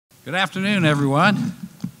Good afternoon, everyone.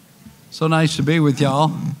 So nice to be with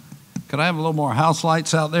y'all. Could I have a little more house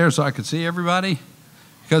lights out there so I could see everybody?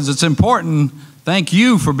 Because it's important. Thank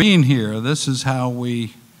you for being here. This is how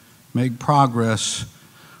we make progress.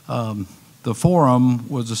 The forum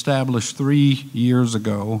was established 3 years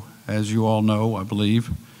ago, as you all know, I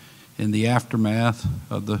believe, in the aftermath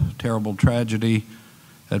of the terrible tragedy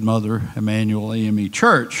at Mother Emanuel AME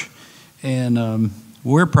Church. And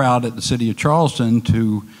we're proud at the city of Charleston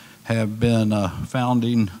to have been a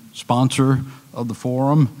founding sponsor of the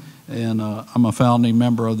forum, and I'm a founding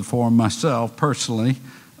member of the forum myself personally,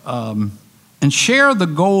 and share the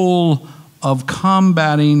goal of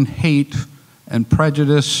combating hate and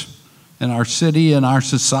prejudice in our city, in our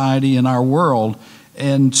society, in our world,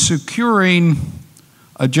 and securing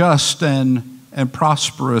a just and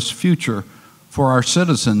prosperous future for our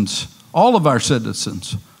citizens, all of our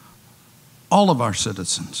citizens, all of our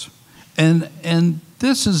citizens. And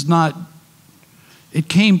this is not, it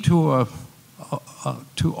came to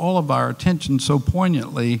all of our attention so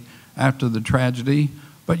poignantly after the tragedy,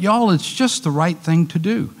 but y'all, it's just the right thing to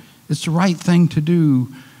do. It's the right thing to do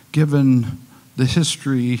given the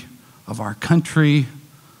history of our country,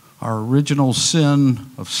 our original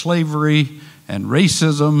sin of slavery and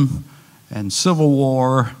racism and Civil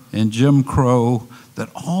War and Jim Crow that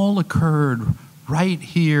all occurred right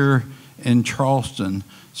here in Charleston.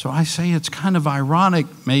 So I say it's kind of ironic,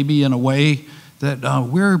 maybe in a way, that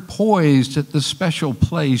we're poised at this special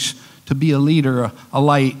place to be a leader, a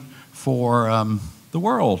light for the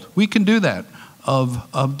world. We can do that,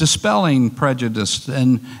 of dispelling prejudice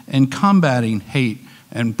and combating hate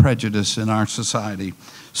and prejudice in our society.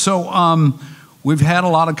 So we've had a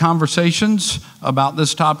lot of conversations about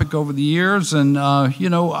this topic over the years, and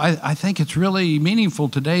I think it's really meaningful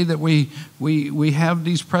today that we have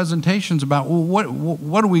these presentations about, well,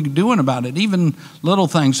 what are we doing about it, even little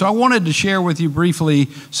things. So I wanted to share with you briefly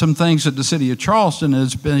some things that the city of Charleston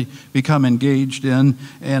has become engaged in,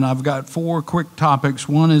 and I've got 4 quick topics.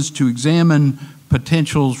 One is to examine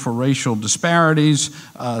potentials for racial disparities.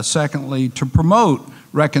 Secondly, to promote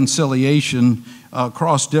reconciliation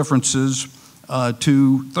across differences.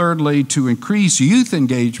 Thirdly, to increase youth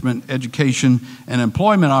engagement, education, and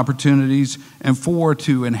employment opportunities. And 4,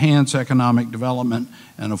 to enhance economic development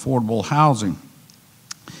and affordable housing.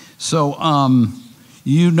 So,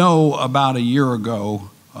 about a year ago,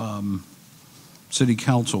 City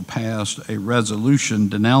Council passed a resolution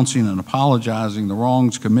denouncing and apologizing the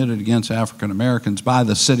wrongs committed against African Americans by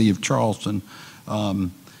the city of Charleston.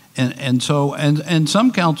 And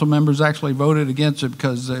some council members actually voted against it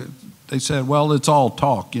because they said, well, it's all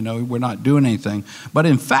talk, we're not doing anything. But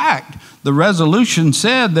in fact, the resolution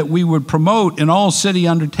said that we would promote in all city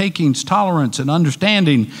undertakings tolerance and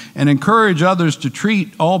understanding and encourage others to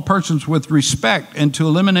treat all persons with respect and to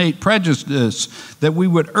eliminate prejudice, that we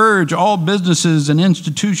would urge all businesses and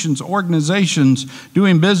institutions, organizations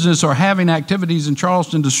doing business or having activities in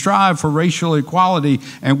Charleston to strive for racial equality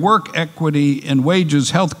and work equity in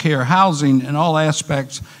wages, health care, housing, and all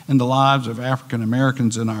aspects in the lives of African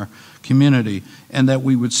Americans in our community, and that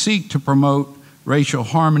we would seek to promote racial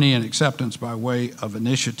harmony and acceptance by way of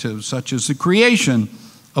initiatives such as the creation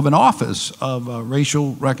of an office of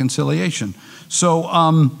racial reconciliation.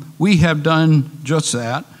 So we have done just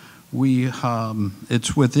that.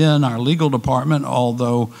 It's within our legal department,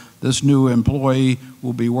 although this new employee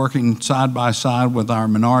will be working side by side with our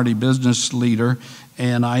minority business leader.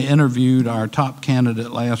 And I interviewed our top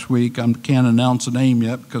candidate last week. I can't announce a name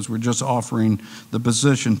yet because we're just offering the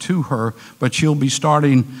position to her, but she'll be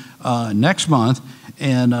starting next month,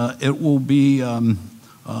 and it will be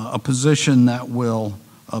a position that will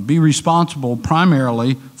be responsible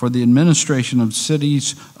primarily for the administration of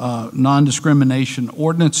cities' non-discrimination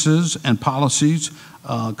ordinances and policies,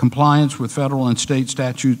 compliance with federal and state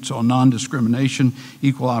statutes on non-discrimination,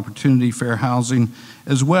 equal opportunity, fair housing,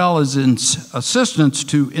 as well as in assistance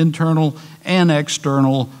to internal and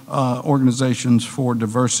external organizations for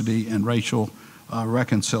diversity and racial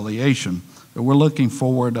reconciliation. So we're looking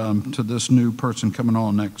forward to this new person coming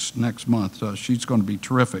on next month. She's going to be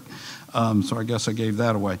terrific. So I guess I gave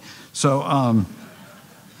that away. So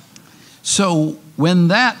when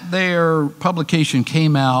their publication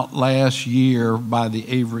came out last year by the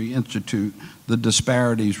Avery Institute, the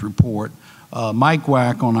Disparities Report, Mike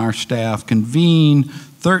Wack on our staff convened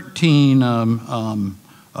 13 kind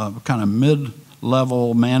of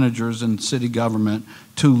mid-level managers in city government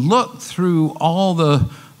to look through all the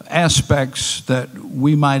aspects that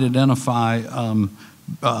we might identify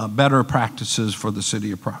better practices for the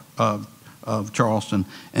city of of Charleston,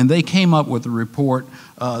 and they came up with a report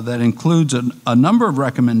that includes a number of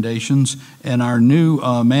recommendations, and our new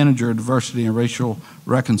manager of diversity and racial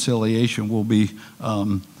reconciliation will be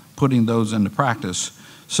putting those into practice.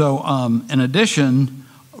 So in addition,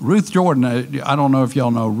 Ruth Jordan, I don't know if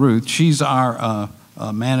y'all know Ruth, she's our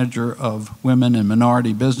manager of Women and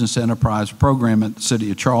Minority Business Enterprise program at the City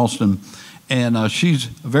of Charleston. And she's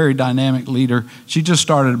a very dynamic leader. She just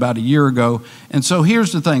started about a year ago. And so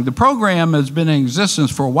here's the thing. The program has been in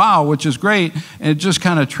existence for a while, which is great. And it just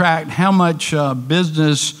kind of tracked how much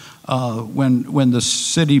business, when the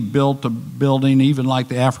city built a building, even like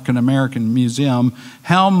the African American Museum,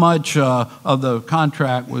 how much of the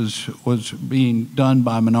contract was being done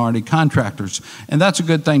by minority contractors. And that's a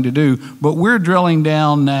good thing to do. But we're drilling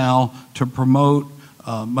down now to promote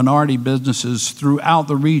minority businesses throughout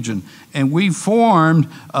the region. And we formed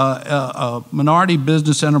a Minority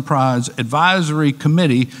Business Enterprise Advisory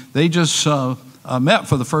Committee. They just met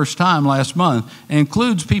for the first time last month. It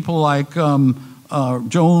includes people like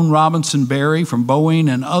Joan Robinson Berry from Boeing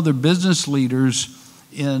and other business leaders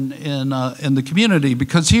in the community.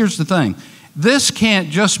 Because here's the thing. This can't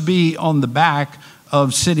just be on the back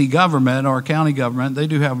of city government or county government. They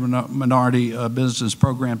do have a minority business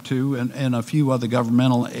program too, and a few other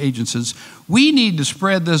governmental agencies. We need to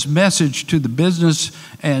spread this message to the business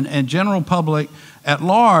and general public at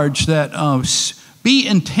large that be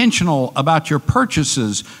intentional about your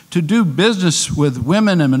purchases, to do business with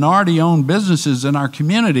women and minority-owned businesses in our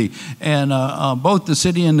community. And both the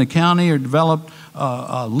city and the county are developed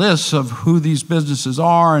lists of who these businesses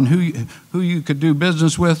are and who you could do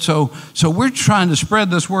business with. So we're trying to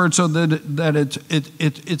spread this word so that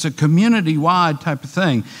it's a community-wide type of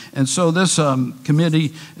thing. And so this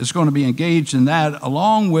committee is going to be engaged in that,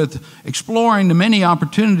 along with exploring the many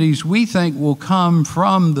opportunities we think will come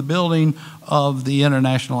from the building of the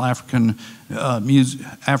International African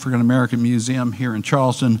American Museum here in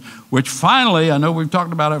Charleston, which finally, I know we've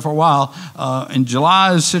talked about it for a while, in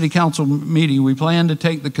July's City Council meeting, we plan to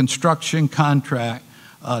take the construction contract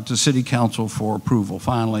to City Council for approval,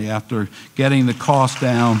 finally, after getting the cost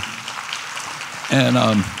down. And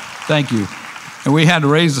thank you. And we had to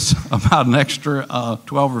raise about an extra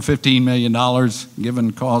 $12 or $15 million,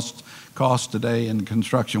 given costs today in the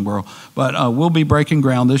construction world. But we'll be breaking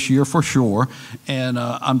ground this year for sure, and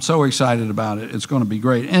I'm so excited about it. It's going to be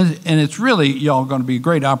great. And it's really, y'all, going to be a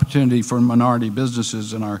great opportunity for minority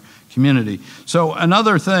businesses in our community. So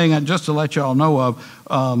another thing, just to let y'all know of,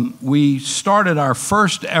 we started our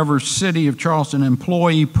first ever City of Charleston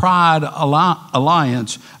Employee Pride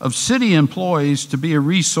Alliance of city employees to be a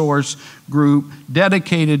resource group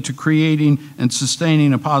dedicated to creating and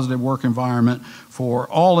sustaining a positive work environment for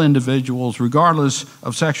all individuals, regardless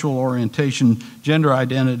of sexual orientation, gender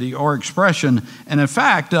identity, or expression. And in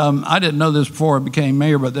fact, I didn't know this before I became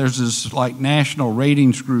mayor, but there's this like national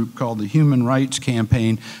ratings group called the Human Rights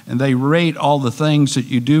Campaign, and they rate all the things that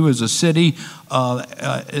you do as a city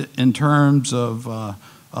in terms of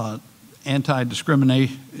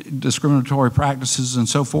anti-discriminatory practices and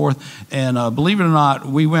so forth. And believe it or not,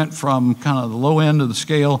 we went from kind of the low end of the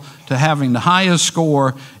scale to having the highest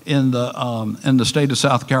score in the state of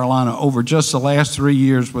South Carolina over just the last 3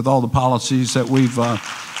 years with all the policies that we've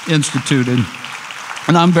instituted.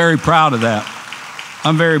 And I'm very proud of that.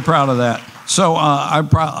 I'm very proud of that. So I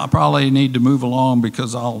probably need to move along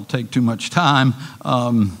because I'll take too much time.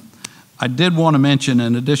 I did want to mention,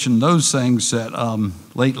 in addition to those things, that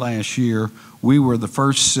late last year, we were the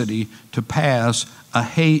first city to pass a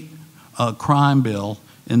hate crime bill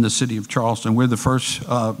in the city of Charleston. We're the first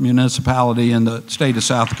municipality in the state of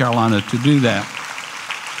South Carolina to do that.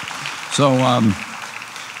 So,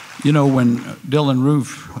 you know, when Dylan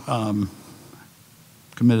Roof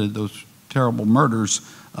committed those terrible murders,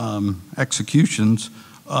 executions,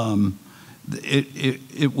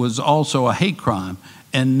 it was also a hate crime.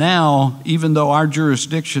 And now, even though our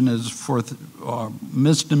jurisdiction is for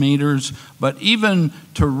misdemeanors, but even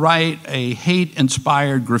to write a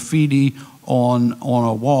hate-inspired graffiti on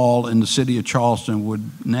a wall in the city of Charleston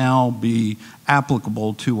would now be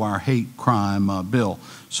applicable to our hate crime bill.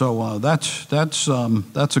 So that's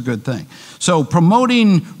a good thing. So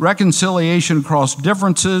promoting reconciliation across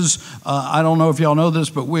differences. I don't know if y'all know this,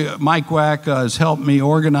 but Mike Wack has helped me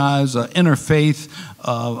organize an interfaith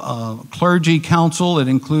clergy council. It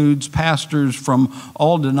includes pastors from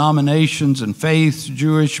all denominations and faiths: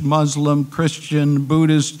 Jewish, Muslim, Christian,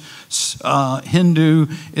 Buddhist, Hindu.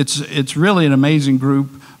 It's really an amazing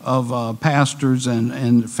group of pastors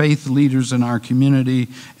and faith leaders in our community,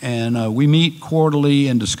 and we meet quarterly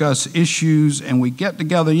and discuss issues, and we get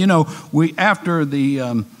together. You know, after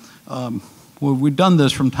the we've done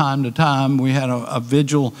this from time to time. We had a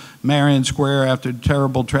vigil, Marion Square, after a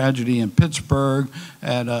terrible tragedy in Pittsburgh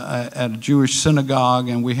at a Jewish synagogue,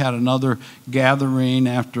 and we had another gathering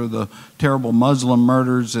after the terrible Muslim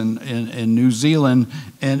murders in New Zealand.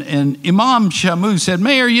 And Imam Shamu said,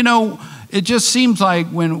 Mayor, you know, it just seems like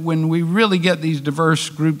when we really get these diverse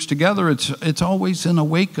groups together, it's always in the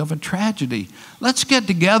wake of a tragedy. Let's get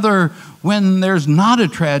together when there's not a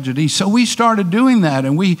tragedy. So we started doing that,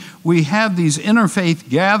 and we have these interfaith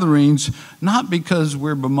gatherings, not because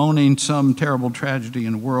we're bemoaning some terrible tragedy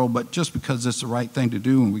in the world, but just because it's the right thing to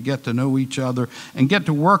do, and we get to know each other and get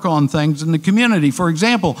to work on things in the community. For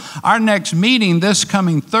example, our next meeting this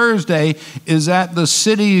coming Thursday is at the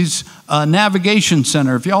city's Navigation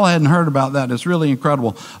Center. If y'all hadn't heard about that, it's really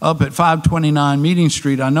incredible. Up at 529 Meeting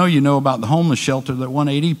Street. I know you know about the homeless shelter that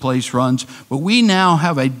 180 Place runs, but we now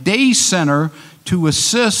have a day center to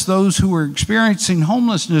assist those who are experiencing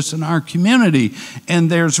homelessness in our community. And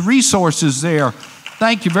there's resources there.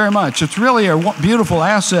 Thank you very much. It's really a beautiful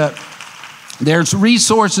asset. There's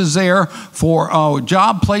resources there for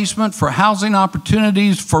job placement, for housing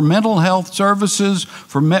opportunities, for mental health services,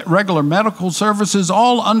 for regular medical services,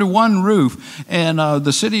 all under one roof. And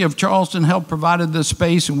the city of Charleston helped provided this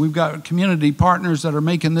space, and we've got community partners that are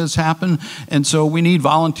making this happen. And so we need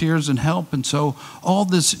volunteers and help. And so all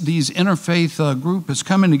these interfaith group is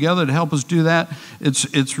coming together to help us do that.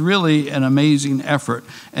 It's really an amazing effort.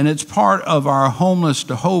 And it's part of our Homeless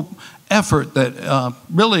to Hope effort that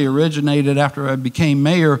really originated after I became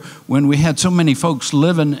mayor, when we had so many folks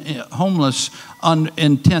living homeless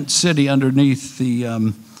in Tent City underneath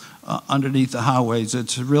the highways.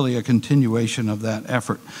 It's really a continuation of that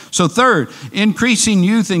effort. So third, increasing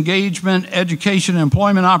youth engagement, education, and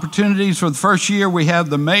employment opportunities. For the first year, we have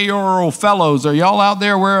the mayoral fellows. Are y'all out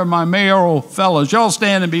there? Where are my mayoral fellows? Y'all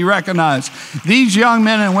stand and be recognized. These young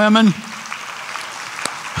men and women,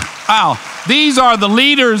 wow, these are the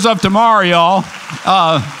leaders of tomorrow, y'all.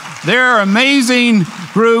 They're an amazing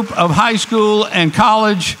group of high school and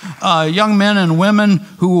college young men and women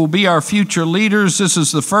who will be our future leaders. This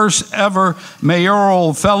is the first ever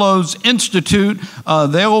Mayoral Fellows Institute.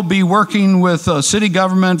 They will be working with city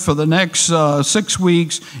government for the next 6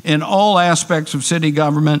 weeks in all aspects of city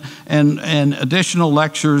government, and additional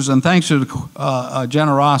lectures. And thanks to the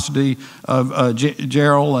generosity of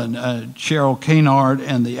Gerald and Cheryl Canard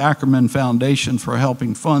and the Ackerman Foundation for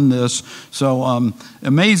helping fund this. So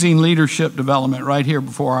amazing leadership development right here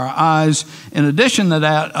before our eyes. In addition to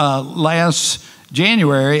that, last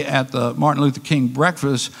January at the Martin Luther King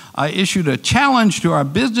breakfast, I issued a challenge to our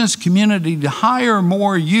business community to hire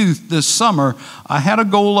more youth this summer. I had a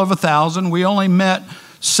goal of 1,000. We only met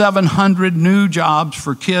 700 new jobs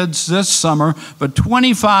for kids this summer, but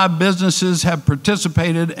 25 businesses have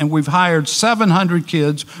participated, and we've hired 700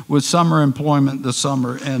 kids with summer employment this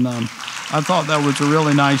summer. And I thought that was a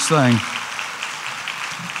really nice thing.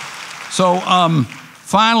 So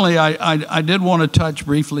finally, I did want to touch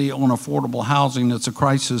briefly on affordable housing. It's a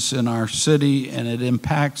crisis in our city, and it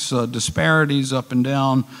impacts disparities up and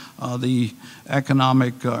down the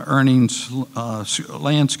economic earnings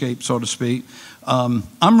landscape, so to speak.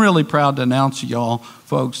 I'm really proud to announce to y'all,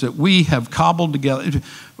 folks, that we have cobbled together.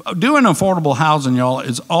 Doing affordable housing, y'all,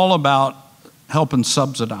 is all about helping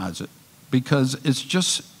subsidize it, because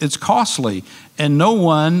it's costly, and no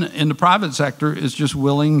one in the private sector is just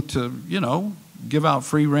willing to, give out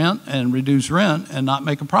free rent and reduce rent and not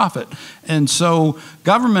make a profit. And so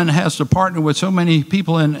government has to partner with so many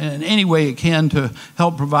people in any way it can to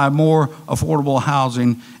help provide more affordable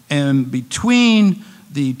housing. And between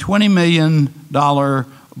the $20 million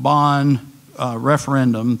bond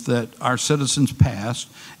referendum that our citizens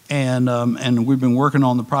passed, and we've been working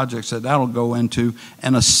on the projects that'll go into,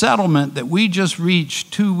 and a settlement that we just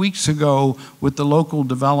reached 2 weeks ago with the local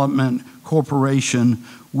development corporation,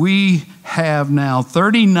 we have now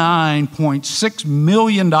 $39.6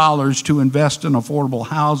 million to invest in affordable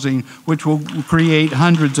housing, which will create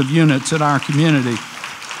hundreds of units in our community.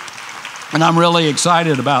 And I'm really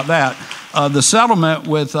excited about that. The settlement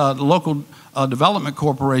with the local Development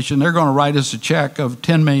Corporation, they're going to write us a check of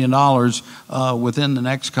 $10 million within the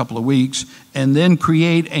next couple of weeks, and then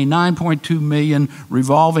create a $9.2 million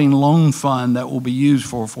revolving loan fund that will be used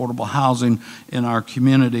for affordable housing in our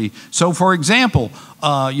community. So, for example,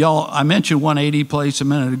 y'all, I mentioned 180 Place a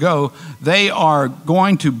minute ago. They are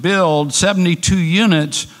going to build 72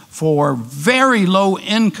 units for very low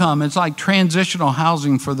income. It's like transitional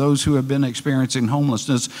housing for those who have been experiencing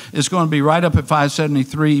homelessness. It's going to be right up at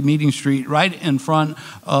 573 Meeting Street, right in front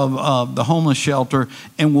of the homeless shelter,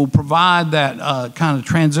 and will provide that kind of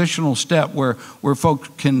transitional step where folks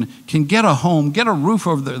can get a home, get a roof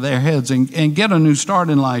over their heads, and get a new start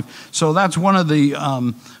in life. So that's one of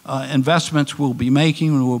the investments we'll be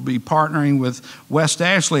making. We'll be partnering with West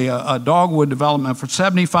Ashley, a dogwood development for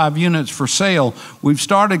 75 units for sale. We've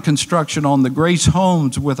started construction on the Grace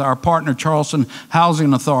Homes with our partner Charleston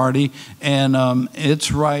Housing Authority, and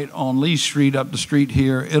it's right on Lee Street up the street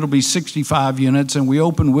here. It'll be 65 units, and we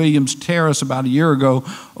opened Williams Terrace about a year ago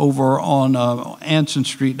over on Anson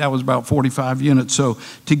Street. That was about 45 units. So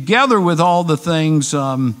together with all the things,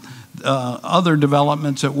 other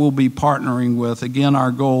developments that we'll be partnering with, again,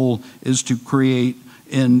 our goal is to create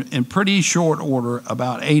in pretty short order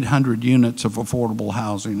about 800 units of affordable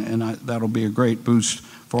housing, and that'll be a great boost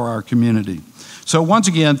for our community. So once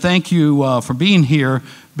again, thank you for being here,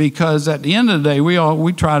 because at the end of the day,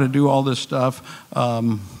 we try to do all this stuff,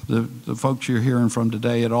 the folks you're hearing from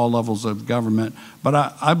today at all levels of government,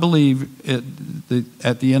 but I believe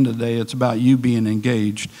at the end of the day, it's about you being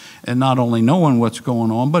engaged and not only knowing what's going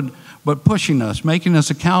on, but pushing us, making us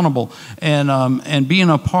accountable, and being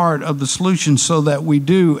a part of the solution so that we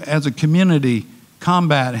do, as a community,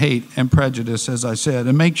 combat hate and prejudice, as I said,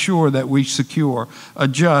 and make sure that we secure a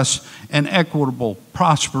just and equitable,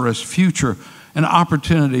 prosperous future and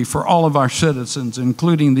opportunity for all of our citizens,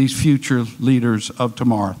 including these future leaders of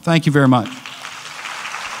tomorrow. Thank you very much.